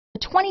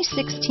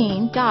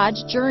2016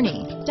 Dodge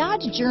Journey.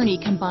 Dodge Journey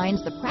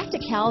combines the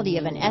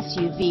practicality of an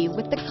SUV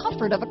with the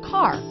comfort of a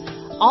car,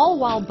 all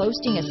while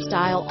boasting a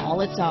style all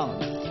its own.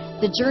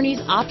 The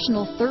Journey's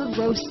optional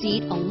third-row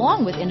seat,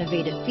 along with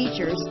innovative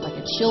features like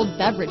a chilled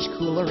beverage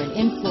cooler and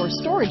in-floor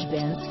storage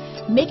bins,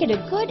 make it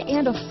a good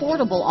and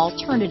affordable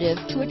alternative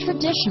to a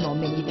traditional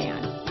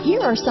minivan.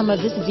 Here are some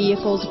of this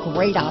vehicle's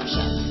great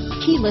options: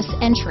 keyless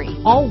entry,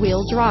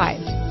 all-wheel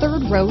drive,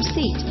 third-row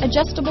seat,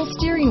 adjustable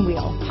steering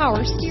wheel,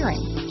 power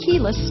steering,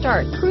 keyless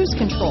start, cruise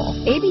control,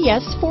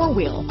 ABS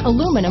four-wheel,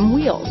 aluminum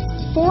wheels,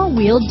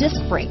 four-wheel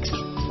disc brakes,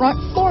 front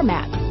floor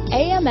mats,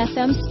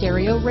 AM/FM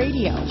stereo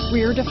radio,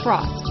 rear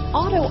defrost,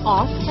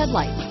 auto-off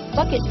headlights,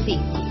 bucket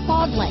seats,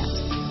 fog lamps,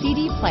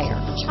 CD player,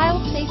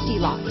 child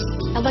safety locks,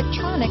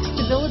 electronic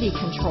stability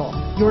control.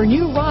 Your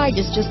new ride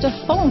is just a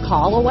phone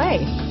call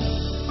away.